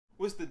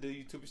What's the deal,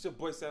 YouTube? It's your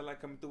boy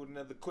Satellite coming through with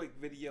another quick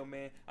video,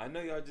 man. I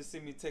know y'all just see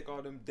me take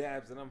all them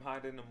dabs and I'm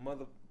hiding the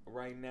mother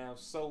right now.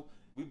 So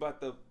we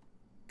about to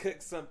cook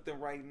something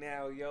right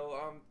now,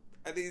 yo.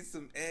 I need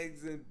some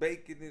eggs and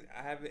bacon. And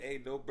I haven't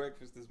ate no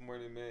breakfast this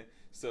morning, man.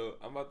 So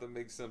I'm about to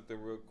make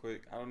something real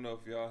quick. I don't know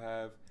if y'all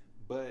have,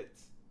 but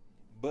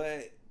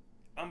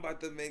I'm about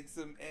to make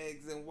some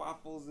eggs and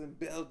waffles and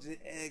Belgian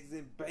eggs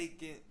and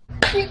bacon.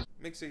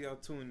 Make sure y'all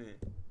tune in.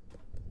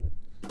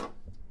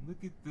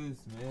 Look at this,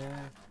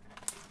 man.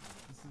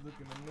 This is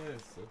looking a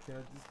mess. Okay,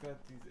 I just got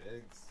these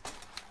eggs.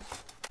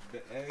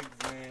 The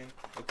eggs, man.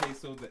 Okay,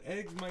 so the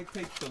eggs might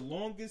take the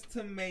longest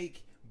to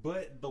make,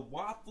 but the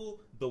waffle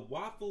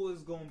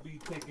is gonna be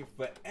taking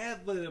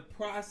forever to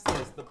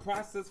process. The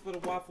process for the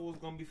waffle is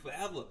gonna be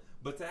forever.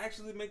 But to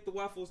actually make the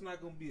waffle, it's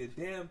not gonna be a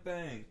damn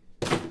thing.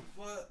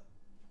 What?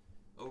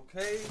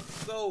 Okay,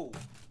 so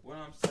what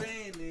I'm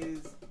saying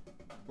is,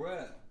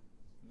 bruh.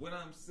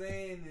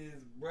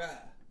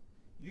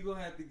 You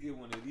gonna have to get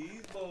one of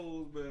these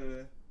bowls,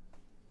 bruh.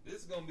 This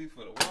is gonna be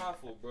for the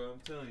waffle, bro. I'm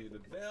telling you, the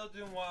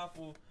Belgian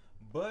waffle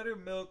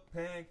buttermilk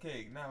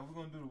pancake. Now we're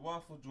gonna do the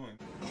waffle joint.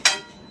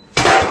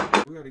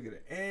 We gotta get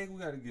an egg. We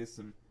gotta get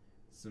some.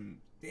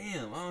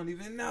 Damn, I don't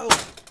even know.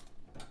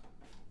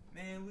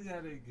 Man, we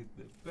gotta get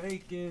the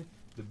bacon.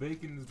 The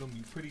bacon is gonna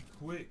be pretty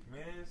quick,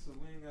 man. So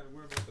we ain't gotta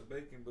worry about the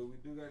bacon, but we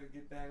do gotta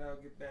get that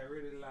out, get that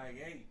ready like,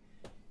 hey.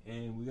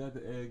 And we got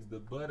the eggs, the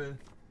butter.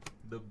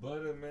 The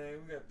butter, man.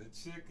 We got the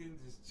chicken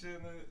just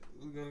chilling.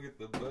 We're gonna get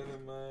the butter,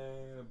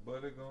 man. The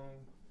butter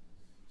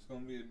it's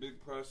gonna be a big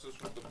process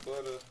with the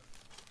butter.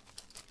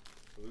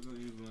 So we're gonna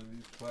use one of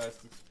these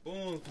plastic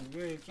spoons because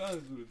we ain't trying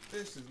to do the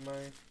dishes,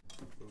 man.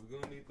 So we're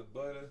gonna need the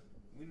butter.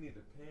 We need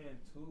a pan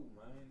too,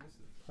 man. This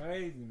is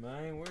crazy,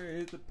 man. Where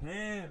is the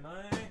pan,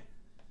 man?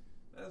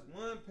 That's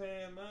one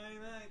pan, man.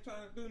 I ain't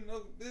trying to do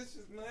no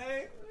dishes,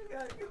 man. We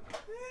gotta get the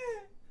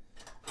pan.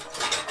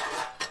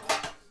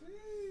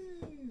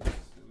 Jeez.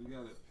 We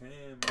got a pan,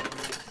 man.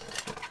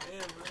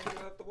 Damn, man, get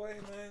out the way,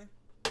 man.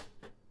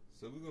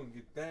 So we're gonna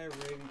get that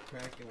ready,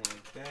 cracking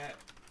like that.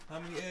 How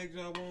many eggs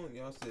y'all want?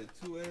 Y'all said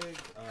 2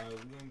 eggs. Alright,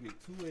 we're gonna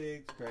get 2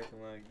 eggs,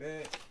 cracking like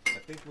that. I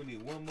think we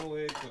need 1 more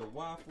egg for the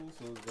waffle,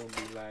 so it's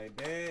gonna be like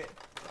that.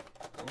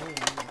 Oh, we're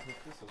gonna put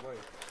this away.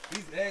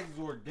 These eggs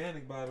are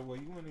organic, by the way.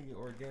 You wanna get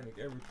organic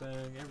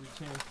everything, every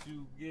chance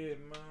you get,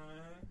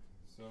 man.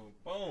 So,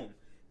 boom.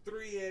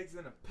 3 eggs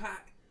in a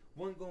pot.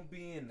 1 gonna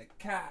be in the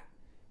cot.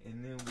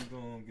 And then we're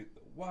going to get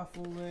the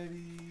waffle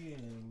ready.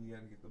 And we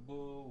got to get the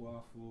bowl,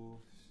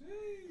 waffle.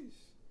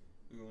 Sheesh.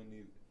 We're going to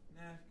need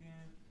a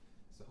napkin.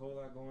 It's a whole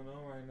lot going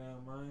on right now,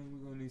 man.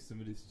 We're going to need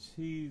some of this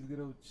cheese. Good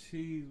old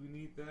cheese. We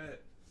need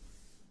that.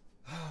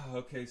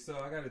 Okay, so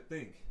I got to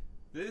think.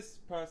 This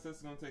process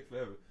is going to take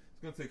forever.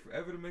 It's going to take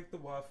forever to make the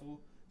waffle.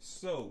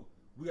 So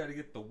we got to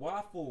get the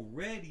waffle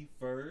ready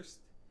first.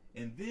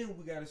 And then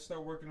we got to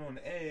start working on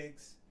the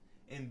eggs.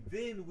 And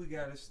then we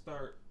got to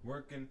start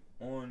working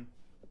on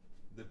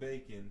the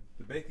bacon.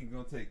 The bacon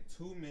gonna take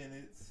 2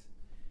 minutes.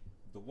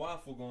 The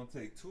waffle gonna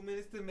take 2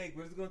 minutes to make,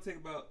 but it's gonna take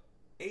about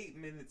 8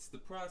 minutes to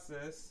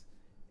process.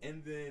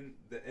 And then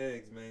the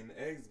eggs, man.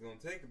 The eggs gonna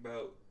take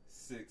about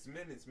 6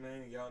 minutes,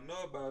 man. Y'all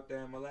know about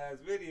that in my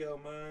last video,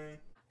 man.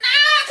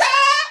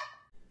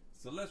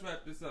 So let's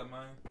wrap this up,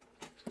 man.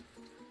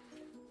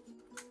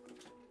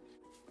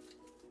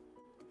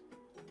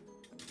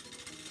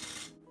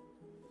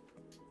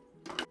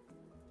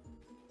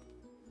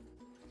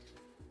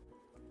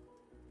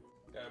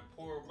 Gotta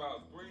pour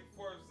about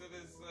 3/4 of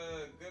this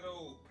good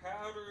old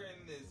powder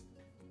in this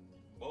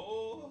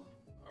bowl.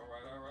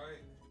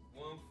 Alright.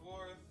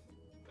 1/4.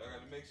 Y'all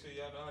gotta make sure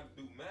y'all know how to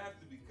do math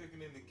to be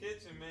cooking in the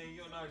kitchen, man.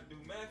 You don't know how to do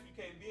math, you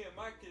can't be in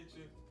my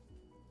kitchen.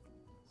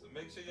 So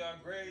make sure y'all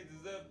grades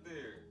is up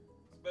there,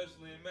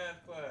 especially in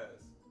math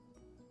class.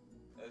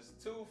 That's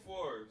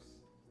 2/4.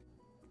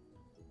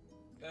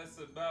 That's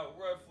about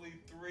roughly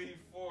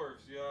 3/4,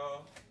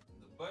 y'all.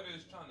 The butter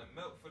is trying to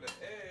melt for the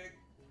egg.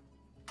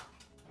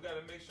 We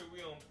gotta make sure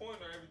we on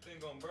point or everything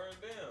gonna burn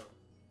down.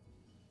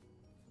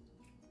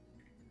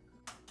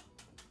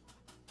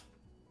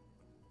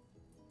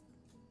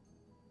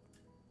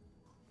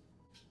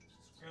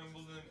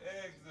 Scramble them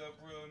eggs up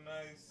real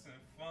nice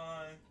and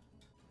fine.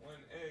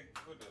 1 egg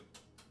for the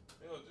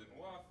Belgian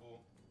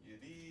waffle. You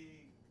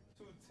need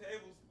 2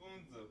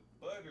 tablespoons of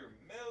butter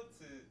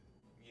melted.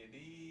 You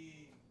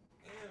need,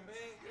 damn,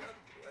 man, get out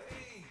the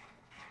way.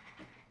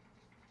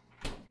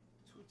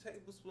 2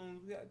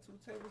 tablespoons. We got 2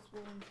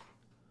 tablespoons.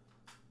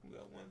 We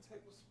got 1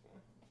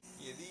 tablespoon.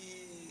 Yeah,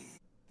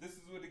 this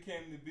is what it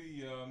came to be,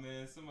 y'all,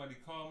 man. Somebody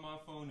called my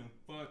phone and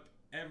fucked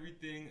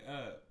everything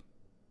up.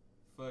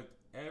 Fucked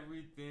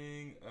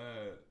everything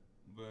up.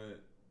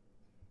 But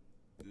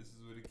this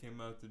is what it came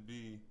out to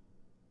be.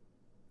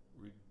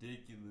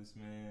 Ridiculous,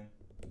 man.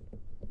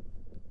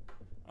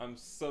 I'm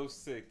so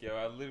sick, yo.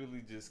 I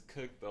literally just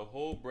cooked the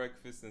whole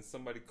breakfast and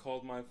somebody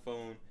called my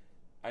phone.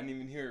 I didn't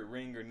even hear it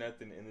ring or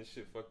nothing, and this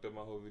shit fucked up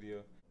my whole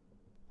video.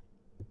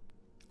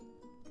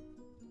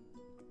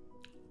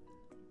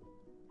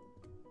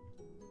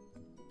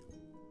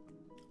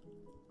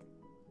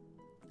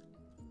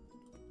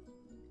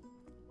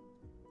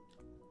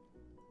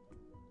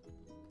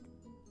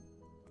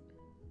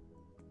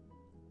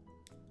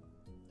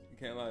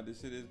 can't lie, this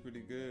shit is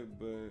pretty good,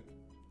 but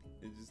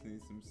it just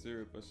needs some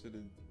syrup. I should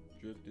have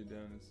dripped it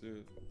down in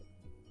syrup.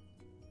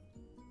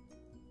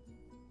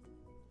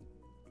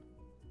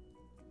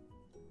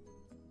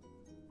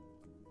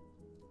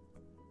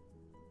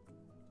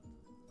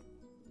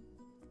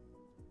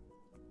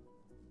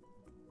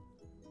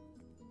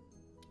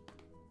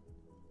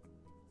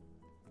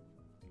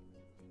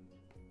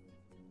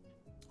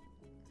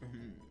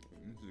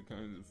 This is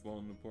kind of just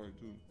falling apart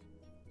too.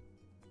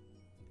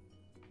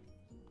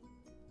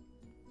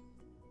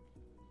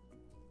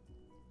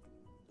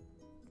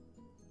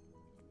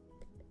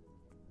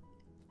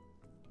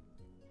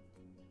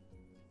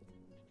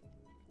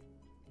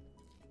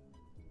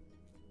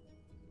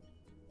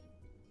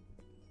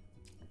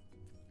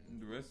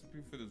 The recipe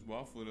for this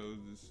waffle though is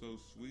just so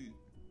sweet.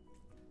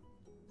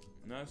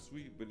 Not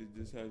sweet, but it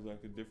just has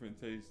like a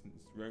different taste.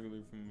 It's regular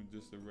from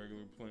just a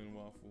regular plain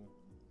waffle.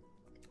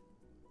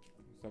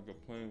 It's like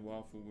a plain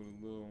waffle with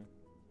a little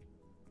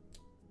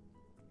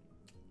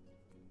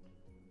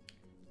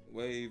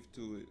wave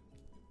to it.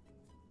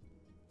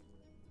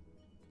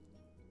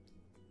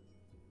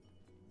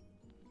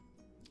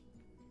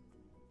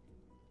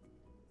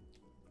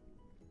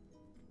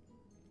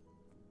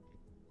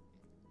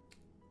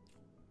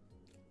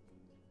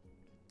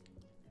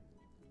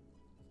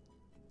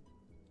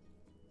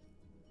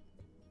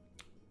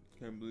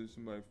 Can't believe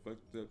somebody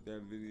fucked up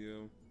that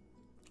video.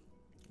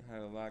 I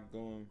had a lot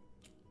going.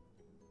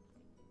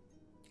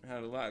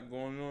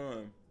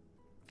 On.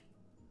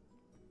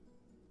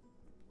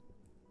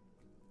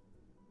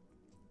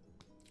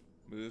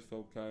 But it's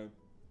okay.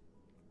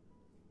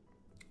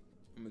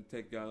 I'm gonna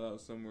take y'all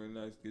out somewhere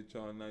nice, get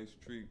y'all a nice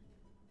treat.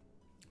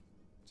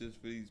 Just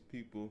for these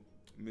people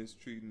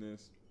mistreating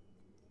us.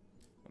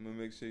 I'm gonna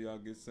make sure y'all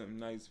get something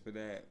nice for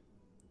that.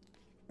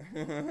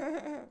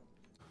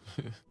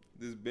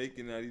 This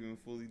bacon not even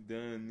fully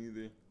done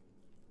either.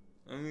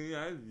 I mean,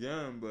 yeah, it's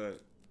done,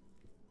 but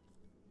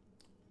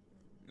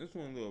this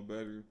one a little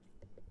better.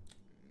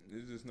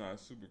 It's just not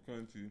super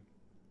crunchy.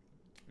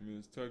 I mean,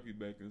 it's turkey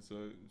bacon, so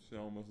it's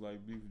almost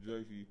like beef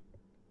jerky.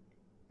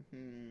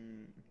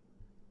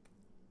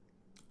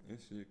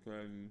 This shit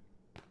crazy.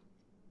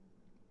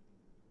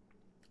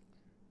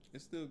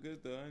 It's still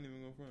good though, I ain't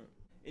even gonna front.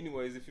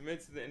 Anyways, if you made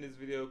it to the end of this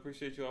video,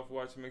 appreciate you all for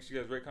watching. Make sure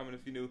you guys rate, comment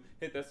if you're new.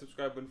 Hit that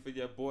subscribe button for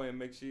your boy, and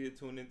make sure you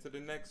tune into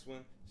the next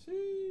one.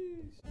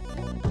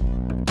 Sheesh.